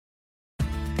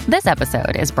This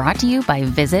episode is brought to you by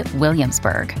Visit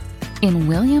Williamsburg. In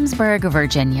Williamsburg,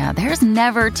 Virginia, there's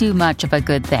never too much of a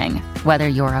good thing. Whether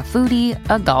you're a foodie,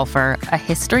 a golfer, a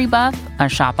history buff, a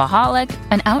shopaholic,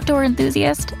 an outdoor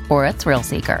enthusiast, or a thrill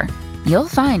seeker, you'll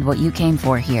find what you came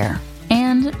for here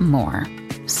and more.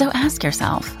 So ask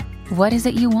yourself, what is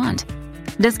it you want?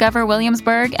 Discover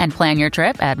Williamsburg and plan your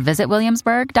trip at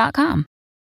visitwilliamsburg.com.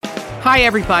 Hi,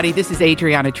 everybody. This is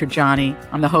Adriana Trajani.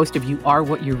 I'm the host of You Are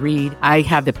What You Read. I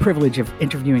have the privilege of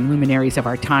interviewing luminaries of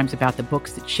our times about the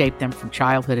books that shaped them from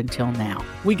childhood until now.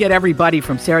 We get everybody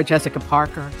from Sarah Jessica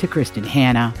Parker to Kristen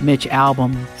Hanna, Mitch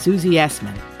Albom, Susie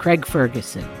Essman, Craig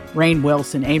Ferguson, Rainn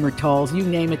Wilson, Amor Tolls, you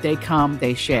name it, they come,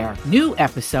 they share. New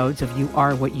episodes of You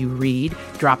Are What You Read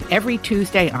drop every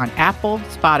Tuesday on Apple,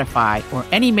 Spotify, or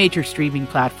any major streaming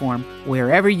platform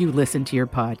wherever you listen to your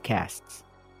podcasts.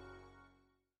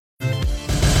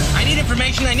 I need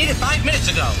information. I need it 5 minutes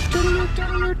ago.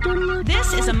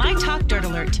 This is a My Talk Dirt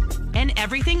Alert, an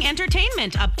everything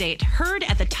entertainment update heard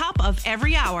at the top of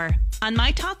every hour on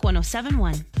My Talk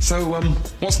 107.1. So,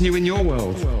 what's new in your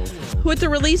world? With the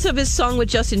release of his song with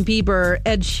Justin Bieber,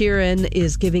 Ed Sheeran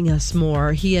is giving us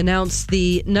more. He announced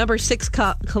the number 6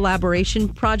 collaboration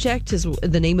project is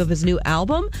the name of his new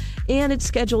album, and it's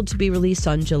scheduled to be released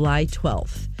on July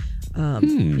 12th.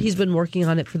 He's been working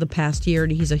on it for the past year,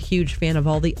 and he's a huge fan of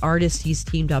all the artists he's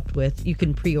teamed up with. You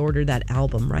can pre-order that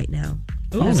album right now.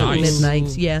 Oh, nice.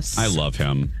 Midnight, yes. I love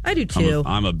him. I do too.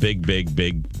 I'm a big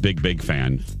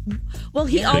fan. Well,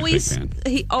 he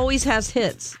always has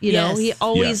hits. You know, he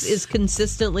always is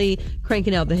consistently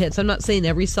cranking out the hits. I'm not saying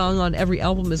every song on every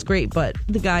album is great, but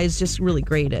the guy is just really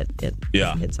great at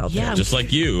hits out there. Just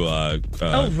like you.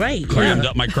 Crammed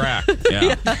up my crack.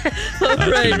 Yeah. That's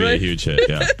going to be a huge hit.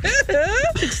 Yeah.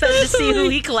 Excited to see who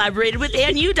he collaborated with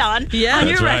and you, Don, on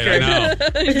your record. I know.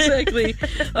 Exactly.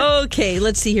 Okay,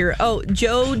 let's see here. Oh,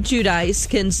 Joe Guidice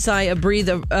can sigh a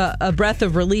breath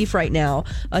of relief right now.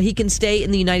 He can stay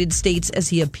in the United States as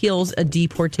he appeals a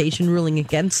deportation ruling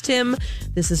against him.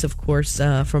 This is, of course,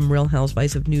 from Real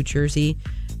Housewives of New Jersey.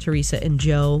 Teresa and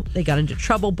Joe, they got into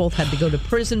trouble. Both had to go to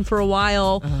prison for a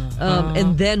while.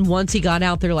 And then once he got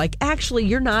out, they're like, actually,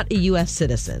 you're not a U.S.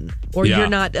 citizen, or you're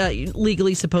not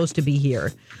legally supposed to be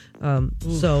here.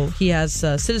 So he has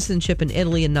citizenship in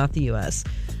Italy and not the U.S.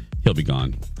 He'll be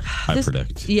gone, I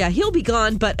predict. Yeah, he'll be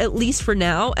gone, but at least for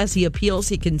now, as he appeals,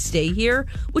 he can stay here,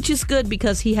 which is good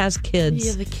because he has kids.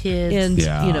 Yeah, the kids.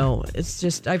 And, you know, it's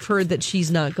just, I've heard that she's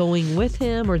not going with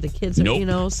him, or the kids, are, you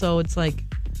know, so it's like...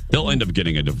 They'll end up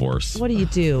getting a divorce. What do you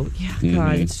do? Yeah,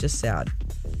 God, it's just sad.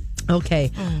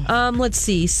 Okay, let's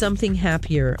see, something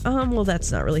happier. Well,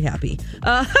 that's not really happy.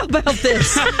 How about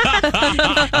this?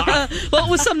 Well, it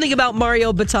was something about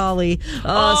Mario Batali.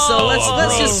 So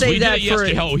let's just say that for...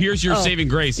 here's your saving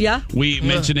grace. Yeah? We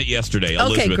mentioned it yesterday. Okay,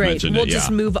 Elizabeth great. mentioned We'll it,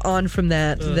 just move on from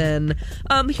that then.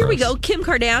 Here we go. Kim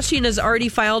Kardashian has already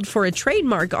filed for a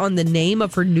trademark on the name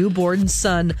of her newborn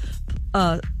son,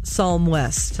 Psalm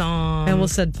West. I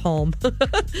almost said Palm.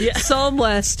 Psalm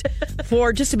West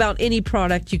for just about any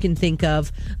product you can think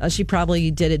of. She probably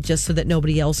did it just so that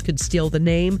nobody else could steal the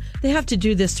name. They have to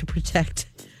do this to protect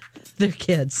their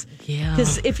kids. Yeah.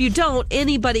 Because if you don't,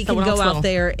 anybody can go out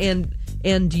there and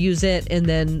use it, and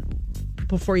then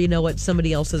before you know it,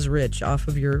 somebody else is rich off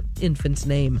of your infant's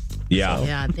name. Yeah. So.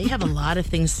 Yeah, they have a lot of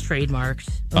things trademarked.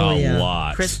 A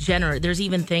lot. Kris Jenner, there's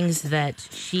even things that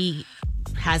she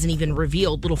hasn't even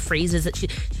revealed, little phrases that she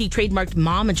trademarked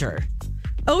momager.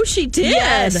 Oh, she did?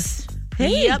 Yes.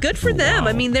 Hey, good for them. Wow.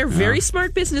 I mean, they're very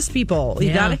smart business people.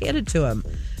 You got to hand it to them.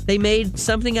 They made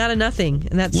something out of nothing,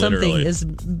 and that something is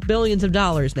billions of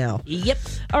dollars now. Yep.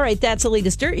 All right, that's the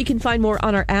latest dirt. You can find more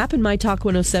on our app and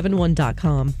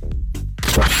mytalk1071.com.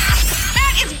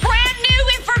 That is brand new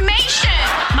information.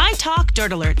 My Talk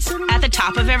Dirt Alerts at the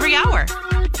top of every hour.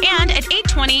 And at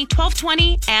 8:20,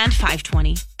 12:20, and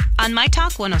 5:20 on My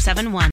Talk 107.1.